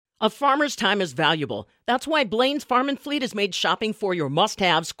A farmer's time is valuable. That's why Blaine's Farm and Fleet has made shopping for your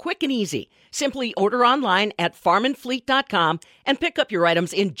must-haves quick and easy. Simply order online at farmandfleet.com and pick up your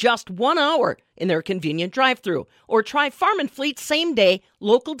items in just 1 hour in their convenient drive-thru. Or try Farm and Fleet's same-day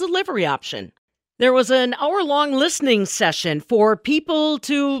local delivery option. There was an hour-long listening session for people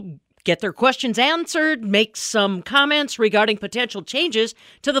to get their questions answered, make some comments regarding potential changes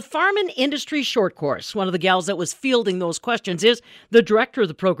to the Farm and Industry Short Course. One of the gals that was fielding those questions is the director of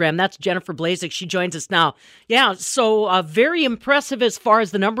the program. That's Jennifer Blazek. She joins us now. Yeah, so very impressive as far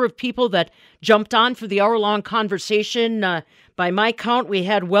as the number of people that jumped on for the hour-long conversation. By my count, we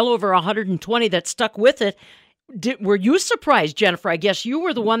had well over 120 that stuck with it. Were you surprised, Jennifer? I guess you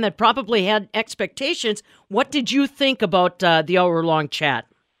were the one that probably had expectations. What did you think about the hour-long chat?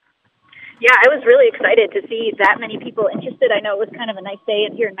 Yeah, I was really excited to see that many people interested. I know it was kind of a nice day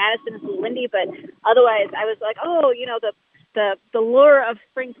here in Madison. It's a little windy, but otherwise I was like, the lure of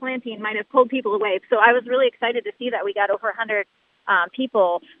spring planting might have pulled people away. So I was really excited to see that we got over 100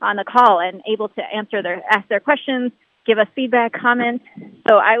 people on the call and able to ask their questions, give us feedback, comments.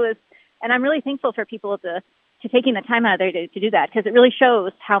 So I'm really thankful for people to taking the time out of their day to do that, because it really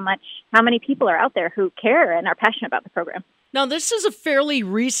shows how many people are out there who care and are passionate about the program. Now, this is a fairly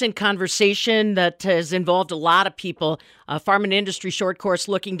recent conversation that has involved a lot of people. Farm and Industry Short Course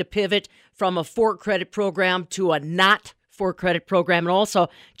looking to pivot from a 4-credit program to a not 4-credit program, and also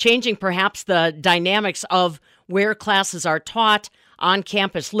changing perhaps the dynamics of where classes are taught,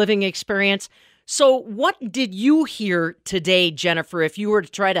 on-campus living experience. So what did you hear today, Jennifer, if you were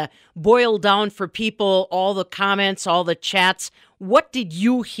to try to boil down for people all the comments, all the chats? What did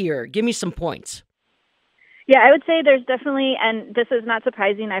you hear? Give me some points. Yeah, I would say there's definitely, and this is not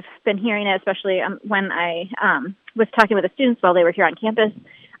surprising, I've been hearing it, especially when I was talking with the students while they were here on campus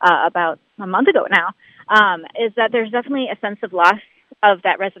about a month ago now, is that there's definitely a sense of loss of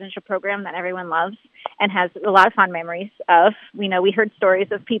that residential program that everyone loves and has a lot of fond memories of. We heard stories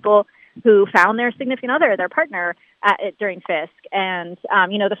of people who found their significant other, their partner, during Fisk, and,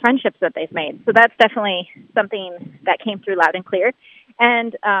 the friendships that they've made. So that's definitely something that came through loud and clear.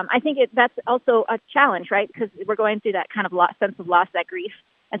 And I think that's also a challenge, right? Because we're going through that kind of sense of loss, that grief.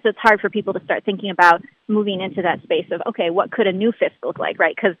 And so it's hard for people to start thinking about moving into that space of, okay, what could a new Fisk look like,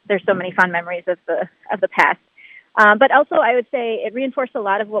 right? Because there's so many fond memories of the past. But also, I would say it reinforced a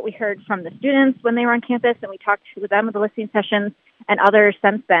lot of what we heard from the students when they were on campus, and we talked with them at the listening sessions and others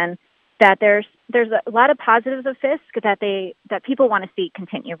since then, that there's a lot of positives of Fisk that people want to see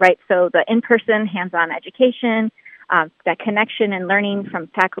continue, right? So the in-person, hands-on education, that connection and learning from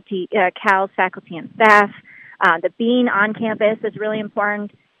faculty, CAL's faculty and staff, the being on campus is really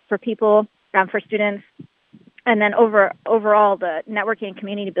important for people, for students, and then overall the networking and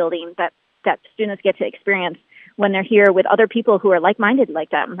community building that students get to experience when they're here with other people who are like-minded like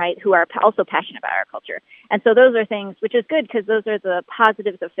them, right, who are also passionate about our culture. And so those are things, which is good because those are the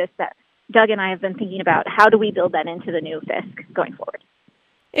positives of Fisk that Doug and I have been thinking about. How do we build that into the new Fisk going forward?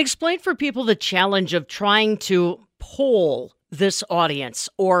 Explain for people the challenge of trying to poll this audience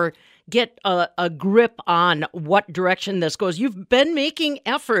or get a grip on what direction this goes. You've been making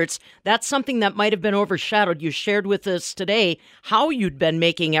efforts. That's something that might have been overshadowed. You shared with us today how you'd been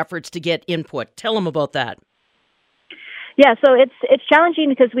making efforts to get input. Tell them about that. Yeah, so it's challenging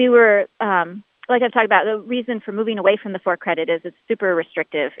because we were, like I've talked about, the reason for moving away from the 4-credit is it's super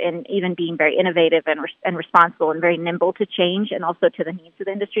restrictive in even being very innovative and responsible and very nimble to change and also to the needs of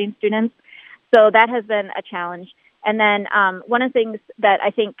the industry and students. So that has been a challenge. And then one of the things that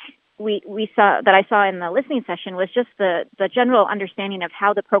I think I saw in the listening session was just the general understanding of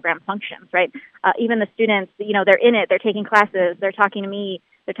how the program functions, right? Even the students, they're in it, they're taking classes, they're talking to me,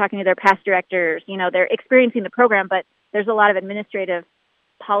 they're talking to their past directors, they're experiencing the program, but there's a lot of administrative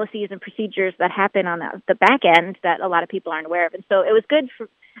policies and procedures that happen on the back end that a lot of people aren't aware of. And so it was good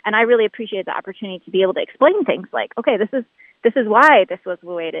and I really appreciate the opportunity to be able to explain things like, okay, this is why this was the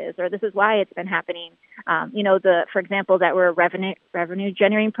way it is, or this is why it's been happening. For example, that we're a revenue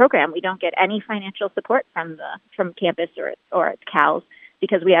generating program. We don't get any financial support from campus or CALS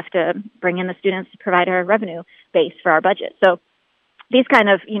because we have to bring in the students to provide our revenue base for our budget. So these kind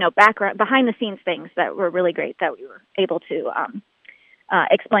of, background, behind the scenes things that were really great that we were able to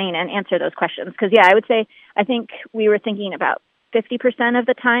explain and answer those questions. Because, I would say, I think we were thinking about 50% of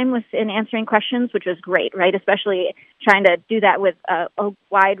the time was in answering questions, which was great, right? Especially trying to do that with a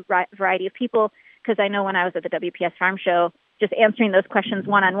wide variety of people. Because I know when I was at the WPS Farm Show, just answering those questions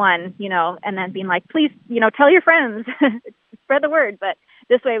one-on-one, and then being like, please, tell your friends, spread the word. But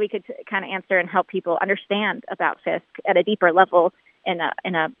this way we could kind of answer and help people understand about Fisk at a deeper level in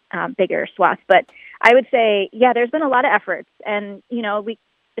a bigger swath. But I would say, there's been a lot of efforts, and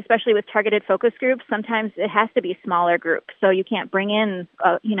especially with targeted focus groups, sometimes it has to be smaller groups. So you can't bring in,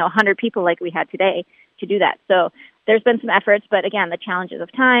 100 people like we had today to do that. So there's been some efforts, but again, the challenges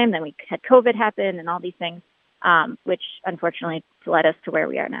of time, then we had COVID happen and all these things, which unfortunately led us to where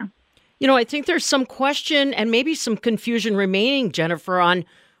we are now. I think there's some question and maybe some confusion remaining, Jennifer, on,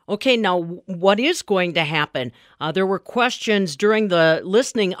 okay, now what is going to happen? There were questions during the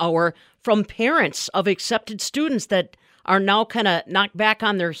listening hour from parents of accepted students that are now kind of knocked back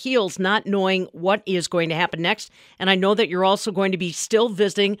on their heels, not knowing what is going to happen next. And I know that you're also going to be still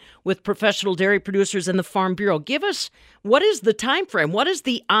visiting with professional dairy producers in the Farm Bureau. Give us, what is the time frame? What is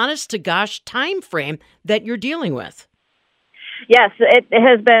the honest to gosh time frame that you're dealing with? Yes, it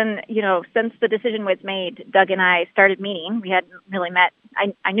has been, since the decision was made, Doug and I started meeting. We hadn't really met.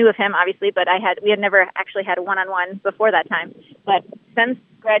 I knew of him, obviously, but we had never actually had a one-on-one before that time. But since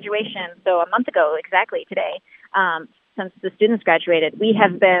graduation, so a month ago exactly today, since the students graduated, we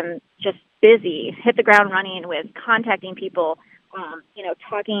have been just busy, hit the ground running with contacting people,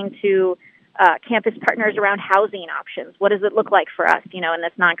 talking to campus partners around housing options. What does it look like for us, in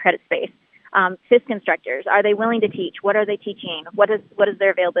this non-credit space? FISC instructors, are they willing to teach? What are they teaching? What does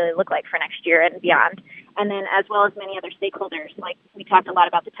their availability look like for next year and beyond? And then as well as many other stakeholders, like we talked a lot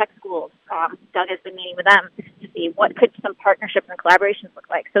about the tech schools. Doug has been meeting with them to see what could some partnerships and collaborations look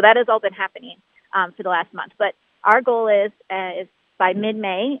like. So that has all been happening for the last month. But our goal is by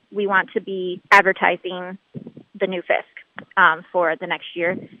mid-May, we want to be advertising the new FISC for the next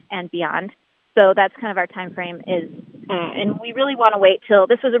year and beyond. So that's kind of our time frame is, and we really want to wait till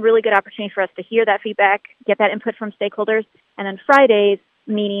this was a really good opportunity for us to hear that feedback, get that input from stakeholders, and then Friday's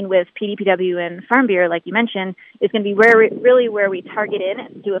meeting with PDPW and Farm Bureau, like you mentioned, is going to be where we target in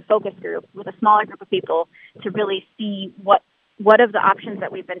and do a focus group with a smaller group of people to really see what of the options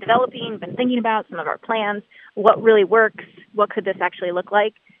that we've been developing, been thinking about, some of our plans, what really works, what could this actually look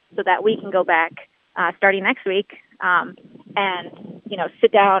like, so that we can go back starting next week and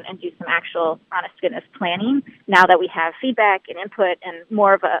sit down and do some actual honest to goodness planning now that we have feedback and input and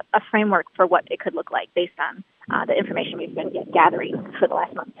more of a framework for what it could look like based on the information we've been gathering for the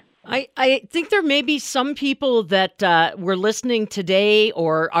last month. I think there may be some people that were listening today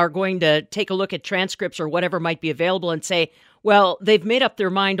or are going to take a look at transcripts or whatever might be available and say, well, they've made up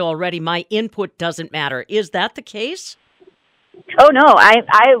their mind already. My input doesn't matter. Is that the case? Oh, no.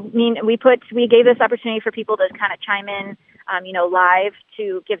 I mean, we gave this opportunity for people to kind of chime in, live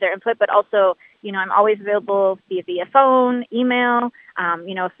to give their input, but also, I'm always available via phone, email.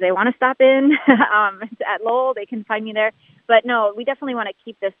 If they want to stop in at Lowell, they can find me there. But no, we definitely want to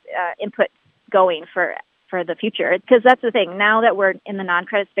keep this input going for the future, because that's the thing. Now that we're in the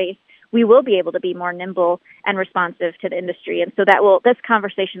non-credit space, we will be able to be more nimble and responsive to the industry. And so this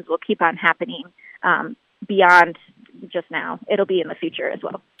conversations will keep on happening beyond just now. It'll be in the future as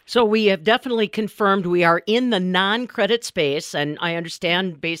well. So we have definitely confirmed we are in the non-credit space, and I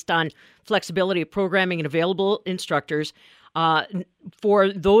understand based on flexibility of programming and available instructors, for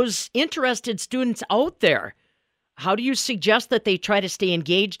those interested students out there, how do you suggest that they try to stay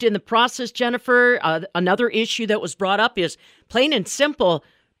engaged in the process, Jennifer? Another issue that was brought up is plain and simple,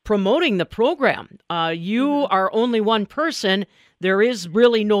 promoting the program. You are only one person. There is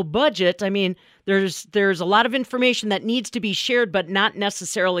really no budget. I mean, there's a lot of information that needs to be shared, but not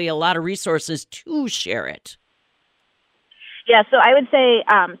necessarily a lot of resources to share it. Yeah, so I would say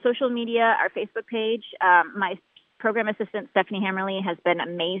social media, our Facebook page, my program assistant, Stephanie Hammerly, has been an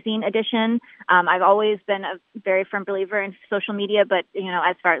amazing addition. I've always been a very firm believer in social media, but,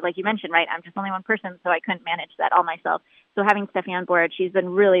 as far as, like you mentioned, right, I'm just only one person, so I couldn't manage that all myself. So having Stephanie on board, she's been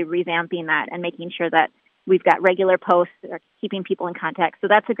really revamping that and making sure that we've got regular posts that are keeping people in contact. So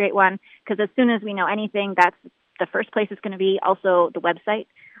that's a great one, because as soon as we know anything, that's the first place it's going to be. Also, the website,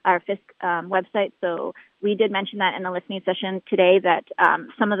 our FISC website. So we did mention that in the listening session today, that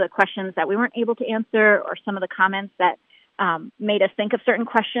some of the questions that we weren't able to answer, or some of the comments that made us think of certain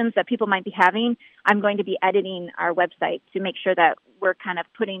questions that people might be having, I'm going to be editing our website to make sure that we're kind of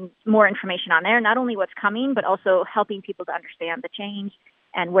putting more information on there, not only what's coming, but also helping people to understand the change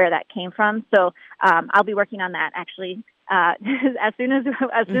and where that came from. So I'll be working on that actually as soon as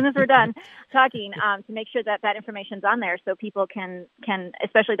we're done talking, to make sure that information's on there, so people can,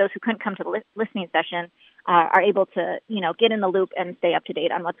 especially those who couldn't come to the listening session, are able to get in the loop and stay up to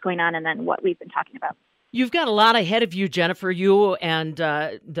date on what's going on and then what we've been talking about. You've got a lot ahead of you, Jennifer, you and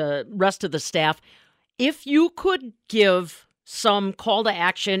the rest of the staff. If you could give some call to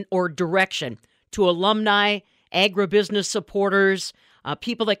action or direction to alumni, agribusiness supporters,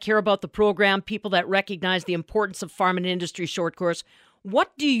 people that care about the program, people that recognize the importance of Farm and Industry Short Course,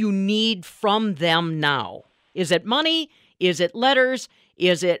 what do you need from them now? Is it money? Is it letters?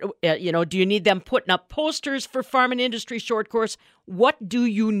 Is it, do you need them putting up posters for Farm and Industry Short Course? What do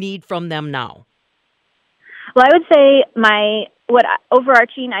you need from them now? Well, I would say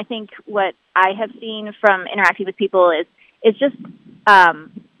overarching, I think what I have seen from interacting with people is just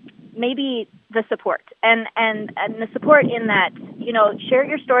maybe the support and the support in that, share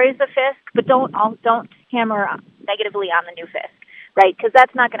your stories of FISC, but don't hammer negatively on the new FISC, right? Because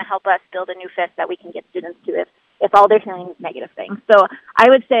that's not going to help us build a new FISC that we can get students to if all they're hearing is negative things. So I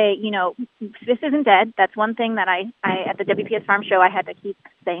would say, this isn't dead. That's one thing that I at the WPS Farm Show, I had to keep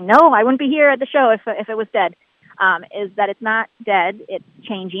saying, no, I wouldn't be here at the show if it was dead, is that it's not dead. It's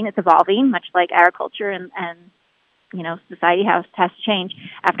changing. It's evolving, much like agriculture and society has to change.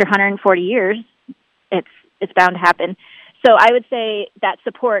 After 140 years, it's bound to happen. So I would say that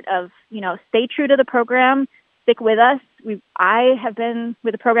support of, stay true to the program, stick with us. I have been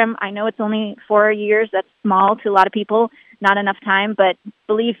with the program. I know it's only 4 years. That's small to a lot of people, not enough time. But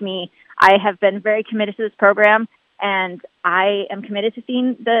believe me, I have been very committed to this program, and I am committed to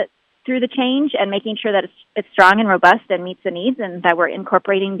seeing through the change and making sure that it's strong and robust and meets the needs, and that we're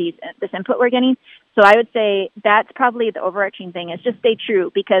incorporating this input we're getting. So I would say that's probably the overarching thing, is just stay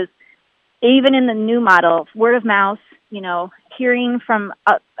true, because even in the new model, word of mouth, hearing from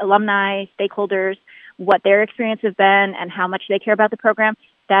alumni, stakeholders, what their experience has been and how much they care about the program,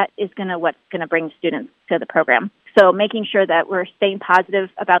 that is what's going to bring students to the program. So making sure that we're staying positive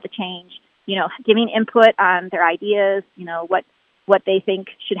about the change, giving input on their ideas, what they think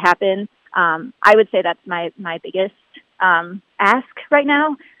should happen. I would say that's my biggest ask right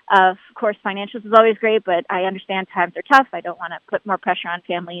now. Of course, financials is always great, but I understand times are tough. I don't want to put more pressure on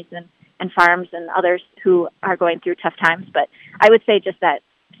families and farms and others who are going through tough times. But I would say just that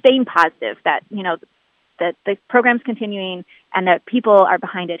staying positive, that, that the program's continuing and that people are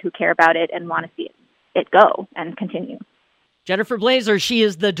behind it who care about it and want to see it go and continue. Jennifer Blazer, she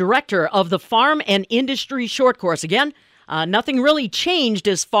is the director of the Farm and Industry Short Course. Again, nothing really changed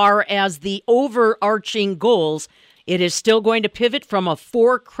as far as the overarching goals. It is still going to pivot from a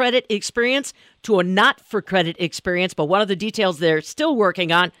for-credit experience to a not-for-credit experience, but one of the details they're still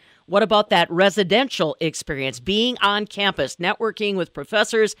working on, what about that residential experience, being on campus, networking with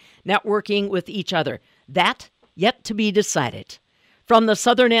professors, networking with each other? That yet to be decided. From the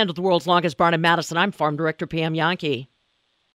southern end of the world's longest barn in Madison, I'm Farm Director Pam Jahnke.